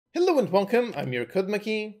Hello and welcome, I'm your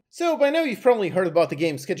Codemaki. So by now you've probably heard about the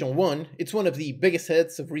game Schedule 1, it's one of the biggest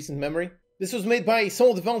hits of recent memory. This was made by a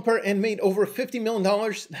sole developer and made over $50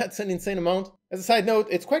 million, that's an insane amount. As a side note,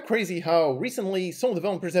 it's quite crazy how recently sole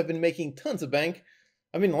developers have been making tons of bank.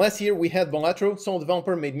 I mean, last year we had Balatro, sole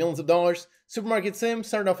developer, made millions of dollars. Supermarket Sim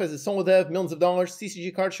started off as a solo dev, millions of dollars.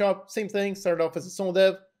 CCG Card Shop, same thing, started off as a solo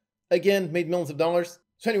dev, again, made millions of dollars.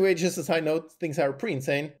 So anyway, just a side note, things are pretty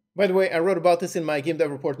insane. By the way, I wrote about this in my Game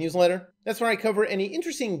Dev Report newsletter. That's where I cover any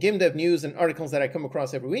interesting game dev news and articles that I come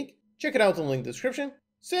across every week. Check it out in the link in the description.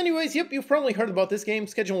 So anyways, yep, you've probably heard about this game,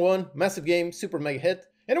 Schedule 1, massive game, super mega hit.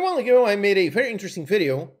 And a while ago I made a very interesting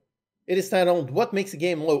video. It is titled, What Makes a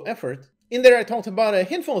Game Low Effort? In there I talked about a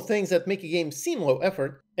handful of things that make a game seem low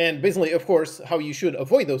effort, and basically, of course, how you should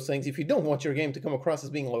avoid those things if you don't want your game to come across as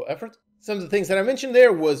being low effort. Some of the things that I mentioned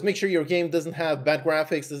there was make sure your game doesn't have bad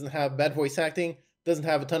graphics, doesn't have bad voice acting, doesn't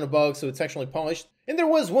have a ton of bugs, so it's actually polished. And there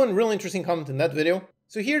was one real interesting comment in that video.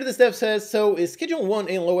 So here this dev says, so is Schedule 1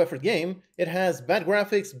 a low effort game? It has bad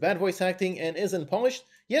graphics, bad voice acting, and isn't polished,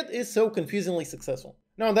 yet is so confusingly successful.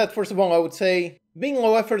 Now on that, first of all, I would say, being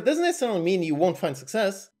low effort doesn't necessarily mean you won't find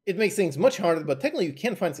success. It makes things much harder, but technically you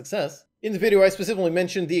can find success. In the video I specifically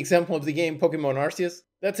mentioned the example of the game Pokemon Arceus.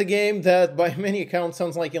 That's a game that by many accounts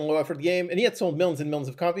sounds like a low effort game, and yet sold millions and millions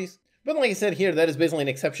of copies. But like I said here, that is basically an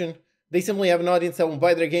exception. They simply have an audience that will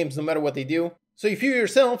buy their games no matter what they do. So if you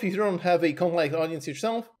yourself, if you don't have a cult-like audience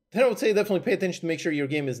yourself, then I would say definitely pay attention to make sure your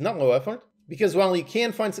game is not low effort. Because while you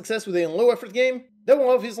can find success with a low effort game, that will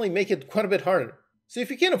obviously make it quite a bit harder. So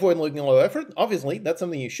if you can avoid looking low effort, obviously that's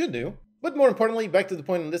something you should do. But more importantly, back to the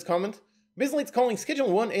point in this comment, basically it's calling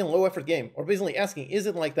Schedule 1 a low effort game, or basically asking, is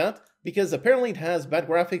it like that? Because apparently it has bad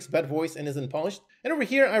graphics, bad voice, and isn't polished. And over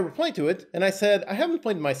here I replied to it, and I said, I haven't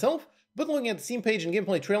played it myself, but looking at the Steam page and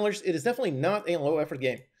gameplay trailers, it is definitely not a low effort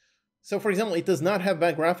game. So for example, it does not have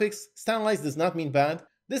bad graphics, stylized does not mean bad.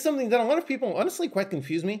 This is something that a lot of people honestly quite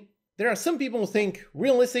confuse me. There are some people who think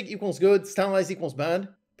realistic equals good, stylized equals bad.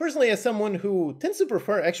 Personally, as someone who tends to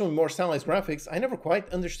prefer actually more stylized graphics, I never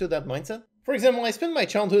quite understood that mindset. For example, I spent my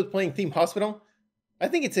childhood playing Theme Hospital. I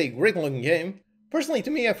think it's a great looking game. Personally,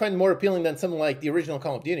 to me, I find it more appealing than something like the original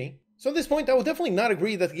Call of Duty. So at this point, I would definitely not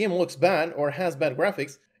agree that the game looks bad or has bad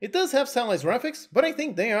graphics. It does have stylized graphics, but I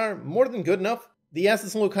think they are more than good enough. The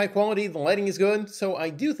assets look high quality, the lighting is good, so I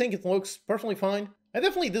do think it looks perfectly fine. I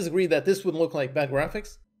definitely disagree that this would look like bad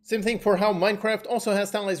graphics. Same thing for how Minecraft also has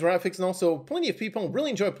stylized graphics, and also plenty of people really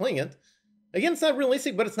enjoy playing it. Again, it's not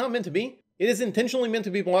realistic, but it's not meant to be. It is intentionally meant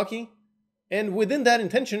to be blocky, and within that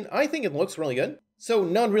intention, I think it looks really good. So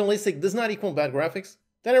non-realistic does not equal bad graphics.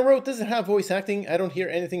 Then I wrote, does it have voice acting? I don't hear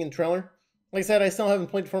anything in the trailer. Like I said, I still haven't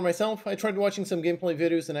played it for myself. I tried watching some gameplay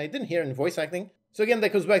videos and I didn't hear any voice acting. So again,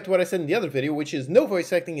 that goes back to what I said in the other video, which is no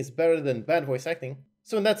voice acting is better than bad voice acting.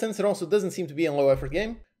 So in that sense, it also doesn't seem to be a low effort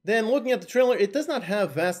game. Then looking at the trailer, it does not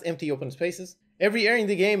have vast empty open spaces. Every area in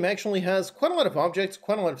the game actually has quite a lot of objects,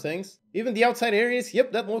 quite a lot of things. Even the outside areas,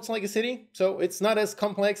 yep, that looks like a city. So it's not as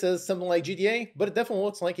complex as something like GTA, but it definitely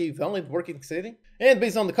looks like a valid working city. And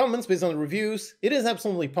based on the comments, based on the reviews, it is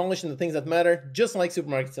absolutely polished in the things that matter, just like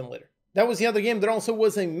Supermarket Simulator. That was the other game that also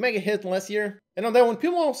was a mega hit last year. And on that one,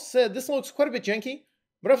 people also said this looks quite a bit janky.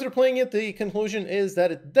 But after playing it, the conclusion is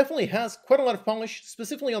that it definitely has quite a lot of polish,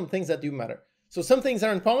 specifically on things that do matter. So some things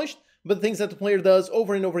aren't polished, but the things that the player does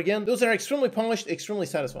over and over again, those are extremely polished, extremely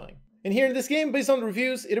satisfying. And here in this game, based on the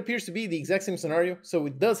reviews, it appears to be the exact same scenario, so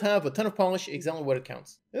it does have a ton of polish, exactly what it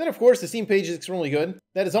counts. And then of course, the Steam page is extremely good.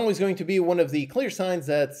 That is always going to be one of the clear signs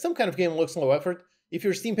that some kind of game looks low effort. If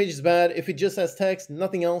your Steam page is bad, if it just has text,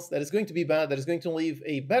 nothing else, that is going to be bad, that is going to leave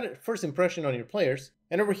a bad first impression on your players.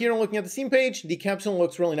 And over here, looking at the Steam page, the caption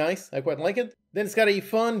looks really nice, I quite like it. Then it's got a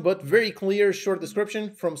fun but very clear short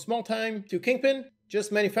description, from small time to Kingpin,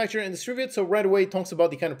 just manufacture and distribute, so right away it talks about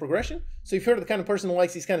the kind of progression. So if you're the kind of person who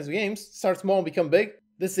likes these kinds of games, start small, become big,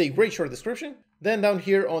 this is a great short description. Then down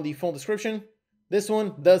here on the full description, this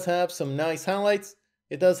one does have some nice highlights.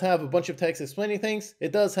 It does have a bunch of text explaining things.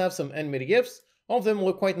 It does have some animated GIFs. All of them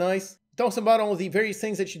look quite nice. It talks about all of the various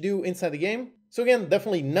things that you do inside the game. So again,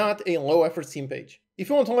 definitely not a low effort Steam page. If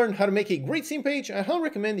you want to learn how to make a great Steam page, I highly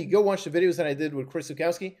recommend you go watch the videos that I did with Chris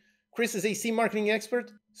Zukowski. Chris is a Steam marketing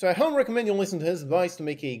expert, so I highly recommend you listen to his advice to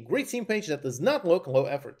make a great Steam page that does not look low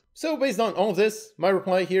effort. So based on all of this, my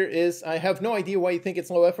reply here is I have no idea why you think it's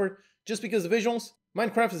low effort, just because of visuals.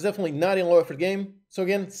 Minecraft is definitely not a low effort game, so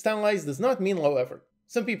again, stylized does not mean low effort.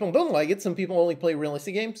 Some people don't like it, some people only play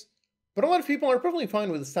realistic games, but a lot of people are perfectly fine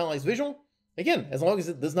with a stylized visual, again, as long as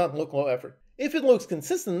it does not look low effort. If it looks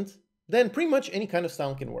consistent, then pretty much any kind of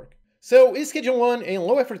style can work. So is Schedule 1 a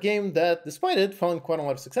low-effort game that, despite it, found quite a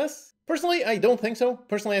lot of success? Personally, I don't think so.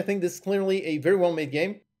 Personally, I think this is clearly a very well-made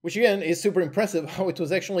game, which again is super impressive how it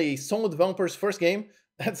was actually a solo developer's first game.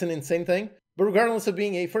 That's an insane thing. But regardless of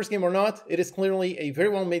being a first game or not, it is clearly a very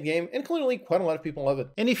well-made game, and clearly quite a lot of people love it.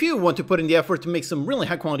 And if you want to put in the effort to make some really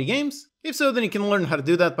high-quality games, if so, then you can learn how to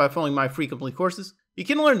do that by following my free complete courses. You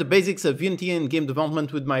can learn the basics of Unity and game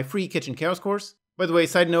development with my free Kitchen Chaos course. By the way,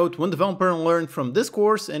 side note, one developer learned from this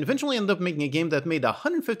course and eventually ended up making a game that made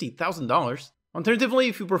 $150,000. Alternatively,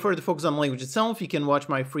 if you prefer to focus on the language itself, you can watch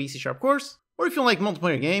my free C# course, or if you like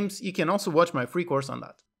multiplayer games, you can also watch my free course on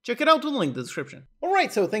that. Check it out with the link in the description.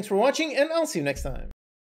 Alright, so thanks for watching, and I'll see you next time.